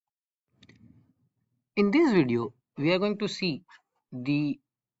In this video, we are going to see the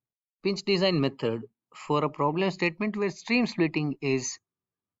pinch design method for a problem statement where stream splitting is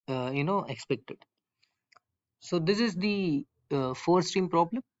expected. So this is the four stream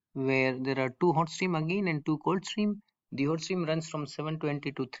problem where there are two hot stream again and two cold stream. The hot stream runs from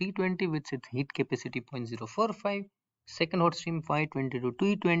 720 to 320 with its heat capacity 0.045. Second hot stream 520 to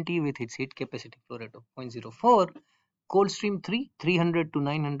 220 with its heat capacity flow rate of 0.04. Cold stream 3 300 to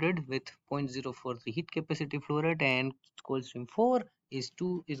 900 with 0.043 heat capacity flow rate, and cold stream 4 is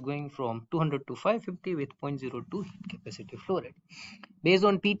going from 200 to 550 with 0.02 heat capacity flow rate. Based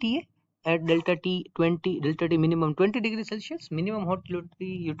on PTA, at delta T minimum 20 degrees Celsius, minimum hot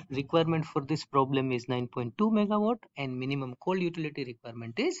utility requirement for this problem is 9.2 megawatt and minimum cold utility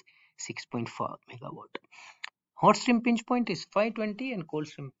requirement is 6.4 megawatt. Hot stream pinch point is 520 and cold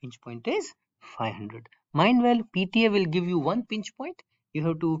stream pinch point is 500. Mind well, PTA will give you one pinch point. You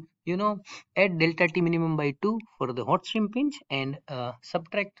have to, add delta T minimum by 2 for the hot stream pinch and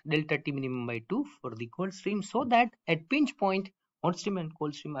subtract delta T minimum by 2 for the cold stream, so that at pinch point, hot stream and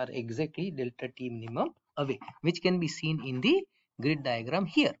cold stream are exactly delta T minimum away, which can be seen in the grid diagram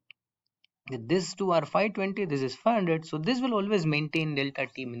here. These two are 520, this is 500, so this will always maintain delta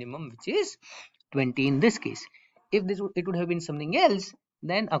T minimum, which is 20 in this case. If it would have been something else,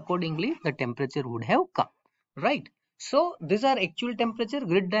 then accordingly the temperature would have come, right? So these are actual temperature.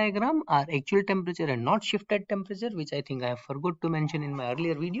 Grid diagram are actual temperature and not shifted temperature, which I think I have forgot to mention in my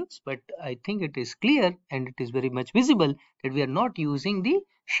earlier videos, but I think it is clear and it is very much visible that we are not using the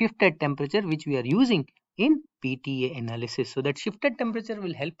shifted temperature which we are using in PTA analysis. So that shifted temperature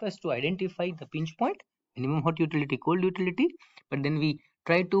will help us to identify the pinch point, minimum hot utility, cold utility, but then we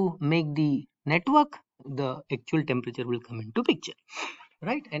try to make the network, the actual temperature will come into picture,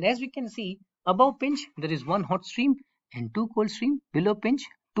 right? And as we can see, above pinch there is one hot stream and two cold stream, below pinch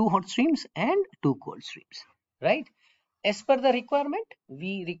two hot streams and two cold streams, right? As per the requirement,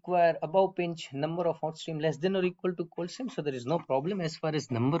 we require above pinch number of hot stream less than or equal to cold stream, so there is no problem as far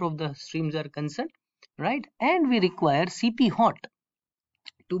as number of the streams are concerned, right? And we require Cp hot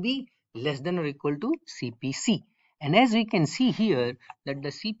to be less than or equal to Cpc, and as we can see here that the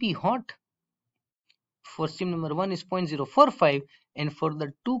Cp hot for stream number 1 is 0.045, and for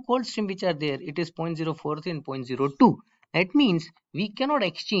the two cold stream which are there, it is 0.043 and 0.02. That means we cannot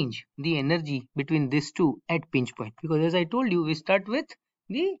exchange the energy between these two at pinch point, because as I told you, we start with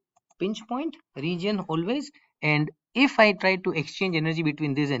the pinch point region always, and if I try to exchange energy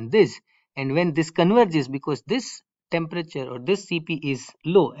between this and this, and when this converges, because this temperature or this Cp is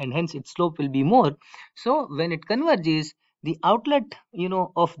low and hence its slope will be more, so when it converges, the outlet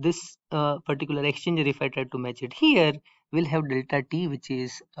of this particular exchanger, if I try to match it here, will have delta T which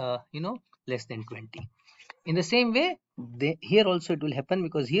is less than 20. In the same way, here also it will happen,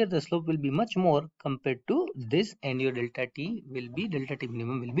 because here the slope will be much more compared to this, and your delta T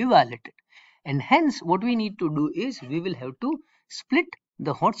minimum will be violated, and hence what we need to do is we will have to split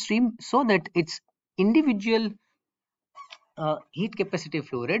the hot stream so that its individual heat capacity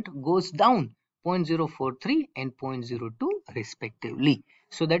flow rate goes down 0.043 and 0.02 respectively.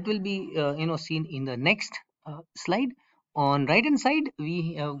 So that will be seen in the next slide. On right hand side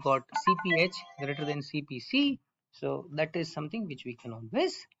we have got Cph greater than Cpc, so that is something which we can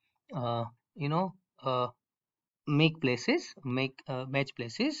always uh, you know uh, match places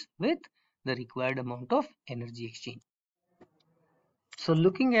with the required amount of energy exchange. So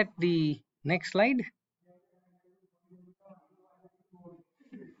looking at the next slide,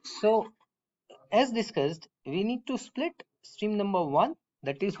 so as discussed, we need to split stream number 1,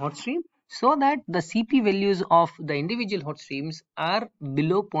 that is hot stream, so that the Cp values of the individual hot streams are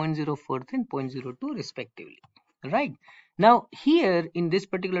below 0.04 and 0.02 respectively, right? Now here in this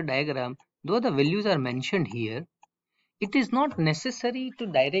particular diagram, though the values are mentioned here, it is not necessary to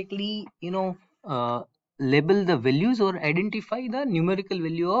directly label the values or identify the numerical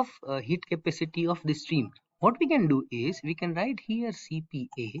value of heat capacity of the stream. What we can do is we can write here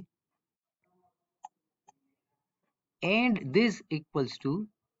Cpa, and this equals to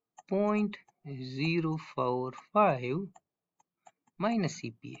 0.045 minus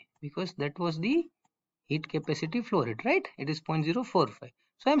Cpa, because that was the heat capacity flow rate, right? It is 0.045.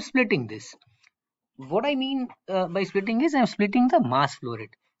 So I'm splitting this. What I mean by splitting is I'm splitting the mass flow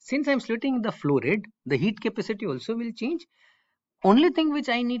rate. Since I'm splitting the flow rate, the heat capacity also will change. Only thing which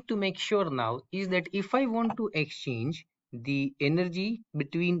I need to make sure now is that if I want to exchange the energy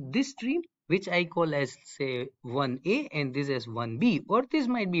between this stream, which I call as say 1A, and this as 1B, or this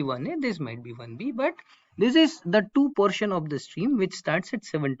might be 1A, this might be 1B, but this is the two portion of the stream which starts at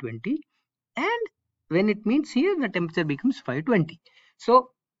 720, and when it meets here the temperature becomes 520.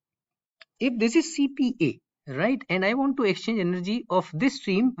 So if this is CPA, right, and I want to exchange energy of this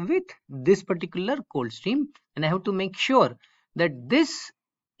stream with this particular cold stream, and I have to make sure that this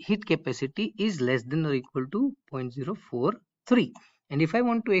heat capacity is less than or equal to 0.043. And if I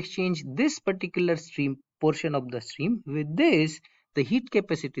want to exchange this particular stream portion of the stream with this, the heat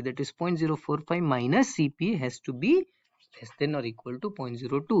capacity, that is 0.045 minus CPA, has to be less than or equal to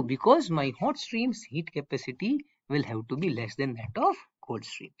 0.02, because my hot stream's heat capacity will have to be less than that of cold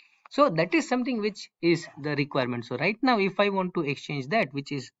stream. So that is something which is the requirement. So right now, if I want to exchange that,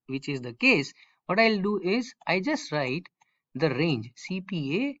 which is the case, what I'll do is I just write the range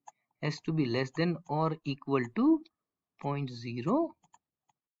CPA has to be less than or equal to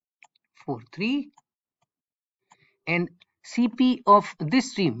 0.043, and CP of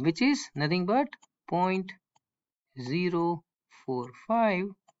this stream, which is nothing but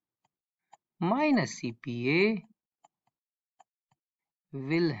 0.045 minus CPA,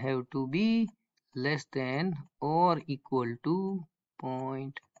 will have to be less than or equal to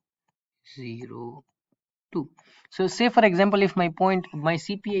 0.02. So say for example, if my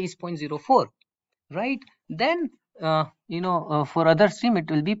CPA is 0.04, right, then for other stream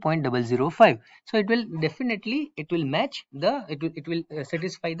it will be 0.005. So it will definitely match the it will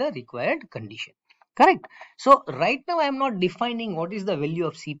satisfy the required condition, correct? So right now I am not defining what is the value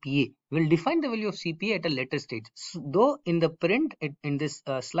of CPA. We'll define the value of CPA at a later stage. So, though in the print in this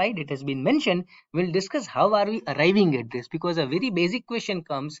slide it has been mentioned, we'll discuss how are we arriving at this, because a very basic question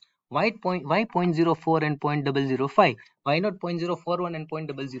comes, why 0.04 and 0.005? Why not 0.041 and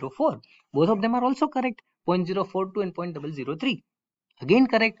 0.004? Both of them are also correct. 0.042 and 0.003 again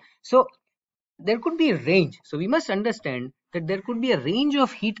correct. So there could be a range. So we must understand that there could be a range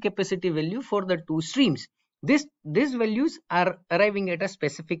of heat capacity value for the two streams. These values are arriving at a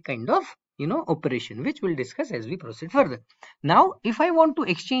specific kind of operation, which we'll discuss as we proceed further. Now if I want to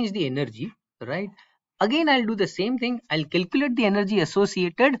exchange the energy, right, again I'll do the same thing. I'll calculate the energy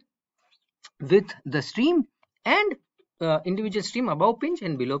associated with the stream and individual stream above pinch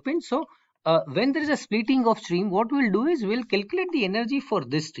and below pinch. So when there is a splitting of stream, what we'll do is we'll calculate the energy for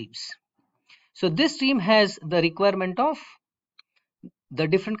these streams. So this stream has the requirement of the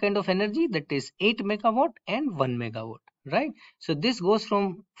different kind of energy, that is 8 megawatt and 1 megawatt, right? So this goes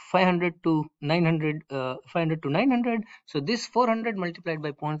from 500 to 900, 500 to 900. So this 400 multiplied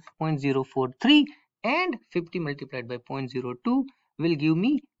by 0.043 and 50 multiplied by 0.02 will give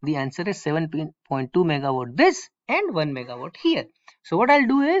me the answer is 7.2 megawatt this and 1 megawatt here. So what I'll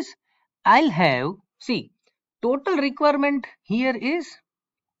do is I'll have, see, total requirement here is,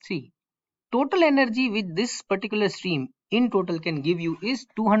 see, total energy which this particular stream in total can give you is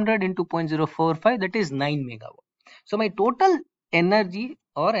 200 into 0.045, that is 9 megawatt. So my total energy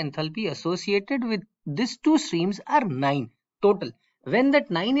or enthalpy associated with these two streams are 9 total. When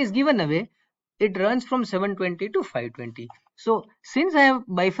that 9 is given away, it runs from 720 to 520. So since I have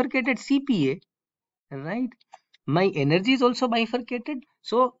bifurcated CPA, right, my energy is also bifurcated.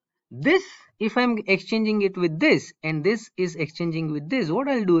 So this, if I'm exchanging it with this and this is exchanging with this, what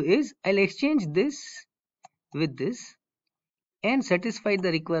I'll do is I'll exchange this with this and satisfy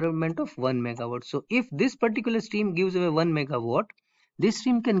the requirement of 1 megawatt. So if this particular stream gives away 1 megawatt, this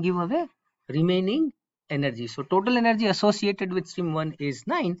stream can give away remaining energy. So total energy associated with stream 1 is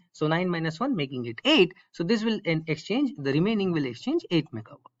 9. So 9 minus 1 making it 8. So this will exchange, the remaining will exchange 8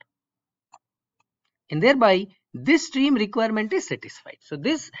 megawatt. And thereby this stream requirement is satisfied. So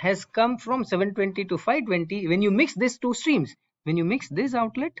this has come from 720 to 520. When you mix these two streams, when you mix this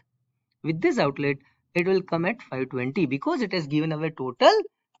outlet with this outlet, it will come at 520 because it has given away total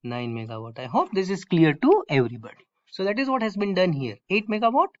 9 megawatt. I hope this is clear to everybody. So that is what has been done here, 8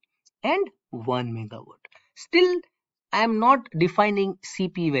 megawatt and 1 megawatt. Still I am not defining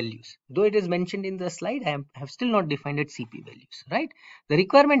CP values. Though it is mentioned in the slide, I have still not defined its CP values, right? The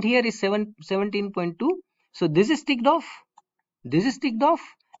requirement here is 17.2. So this is ticked off, this is ticked off,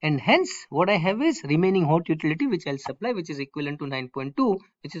 and hence what I have is remaining hot utility which I'll supply, which is equivalent to 9.2,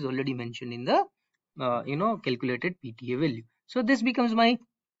 which is already mentioned in the calculated PTA value. So this becomes my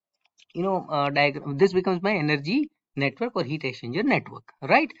diagram, this becomes my energy network or heat exchanger network,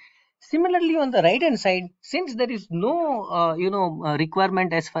 right? Similarly, on the right hand side, since there is no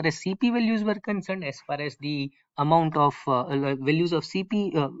requirement as far as CP values were concerned, as far as the amount of values of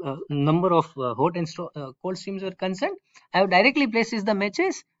CP, number of hot and cold streams were concerned, I have directly places the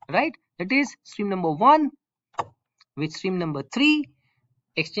matches, right? That is stream number 1 with stream number 3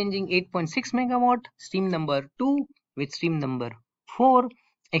 exchanging 8.6 megawatt, stream number 2 with stream number 4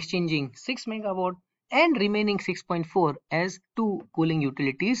 exchanging 6 megawatt, and remaining 6.4 as two cooling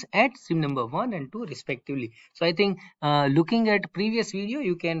utilities at stream number 1 and 2 respectively. So I think looking at previous video,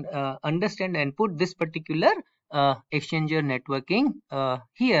 you can understand and put this particular exchanger networking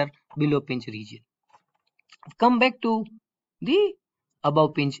here below pinch region. Come back to the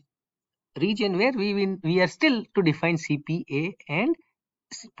above pinch region where we are still to define CPA and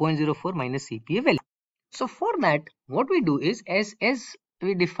 0.04 minus CPA value. So for that, what we do is as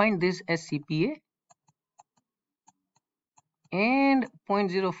we define this as CPA and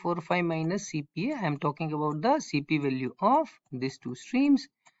 0.045 minus CPA, I am talking about the CP value of these two streams.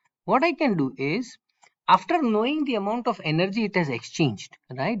 What I can do is, after knowing the amount of energy it has exchanged,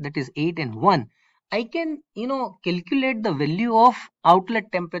 right, that is 8 and 1, I can calculate the value of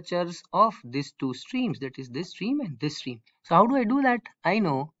outlet temperatures of these two streams, that is this stream and this stream. So how do I do that? I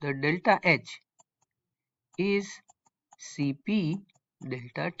know that delta H is Cp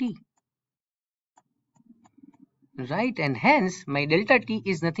delta T, right, and hence my delta T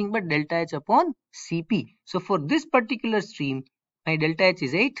is nothing but delta H upon Cp. So for this particular stream, my delta H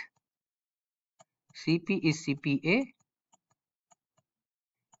is 8, Cp is Cpa,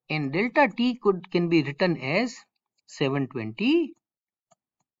 and delta T can be written as 720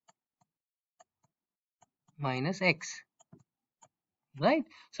 minus X, right?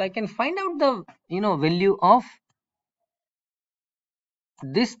 So I can find out the value of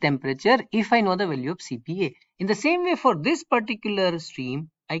this temperature if I know the value of CPA. In the same way, for this particular stream,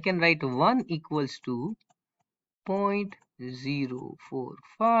 I can write 1 equals to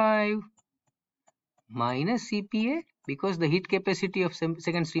 0.045 minus CPA, because the heat capacity of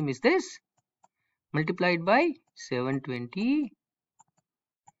second stream is this, multiplied by 720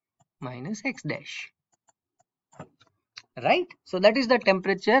 minus X dash, right? So that is the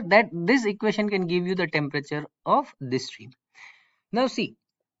temperature, that this equation can give you the temperature of this stream. Now see,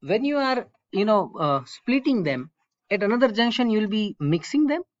 when you are splitting them at another junction, you will be mixing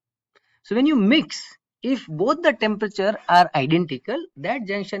them. So when you mix, if both the temperature are identical, that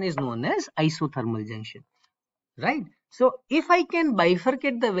junction is known as isothermal junction, right? So if I can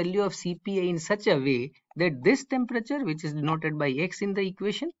bifurcate the value of CPA in such a way that this temperature, which is denoted by X in the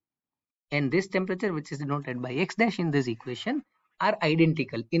equation, and this temperature, which is denoted by X dash in this equation, are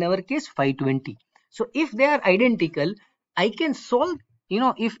identical, in our case 520. So if they are identical, I can solve,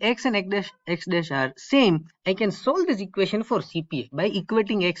 if X and X dash are same, I can solve this equation for CPA by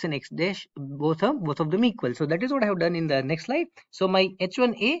equating X and X dash, both of them equal. So that is what I have done in the next slide. So my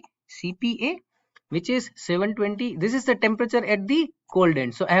H1A CPA, which is 720, this is the temperature at the cold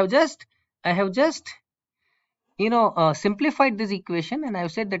end. So I have just simplified this equation, and I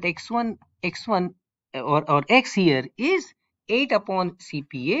have said that x1 or X here is 8 upon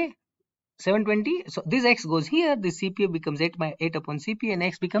CPA 720. So this X goes here, this CPA becomes 8 upon CPA, and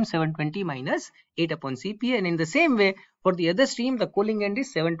X becomes 720 minus 8 upon CPA. And in the same way, for the other stream, the cooling end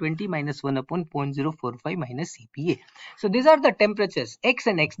is 720 minus 1 upon 0.045 minus CPA. So these are the temperatures X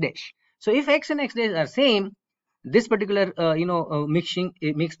and X dash. So if X and X dash are same, this particular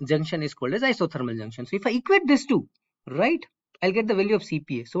mixed junction is called as isothermal junction. So if I equate these two, right, I'll get the value of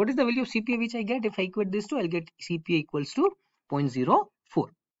CPA. So what is the value of CPA which I get? If I equate these two, I'll get CPA equals to 0.04.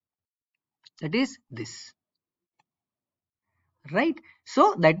 That is this, right?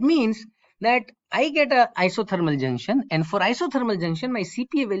 So that means that I get a isothermal junction, and for isothermal junction, my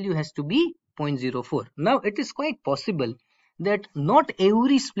CPA value has to be 0.04. Now it is quite possible that not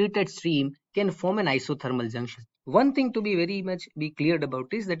every splitted stream can form an isothermal junction. One thing to be very much cleared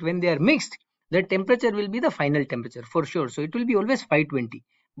about is that when they are mixed, the temperature will be the final temperature for sure. So it will be always 520.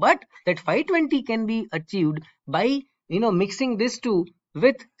 But that 520 can be achieved by mixing this two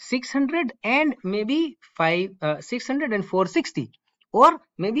with 600 and maybe 600 and 460, or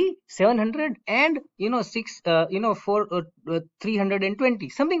maybe 700 and 320,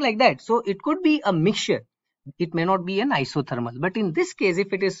 something like that. So it could be a mixture. It may not be an isothermal, but in this case,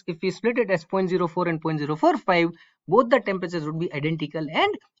 if we split it as 0.04 and 0.045, both the temperatures would be identical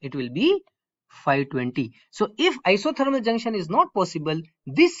and it will be 520. So if isothermal junction is not possible,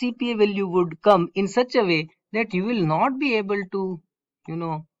 this CPA value would come in such a way that you will not be able to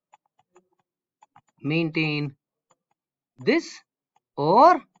maintain this,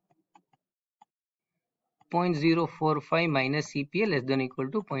 or 0.045 minus CPA less than or equal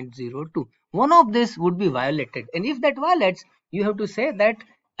to 0.02. One of this would be violated, and if that violates, you have to say that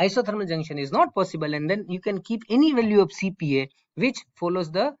isothermal junction is not possible, and then you can keep any value of CPA which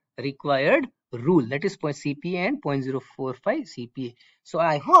follows the required rule, that is CPA and 0.045 CPA. So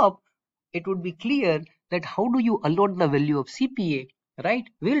I hope it would be clear that how do you allot the value of CPA, right?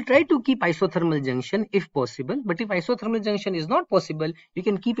 We'll try to keep isothermal junction if possible, but if isothermal junction is not possible, you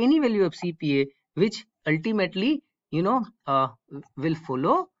can keep any value of CPA which ultimately will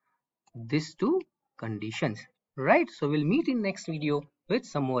follow these two conditions, right? So we'll meet in next video with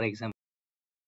some more examples.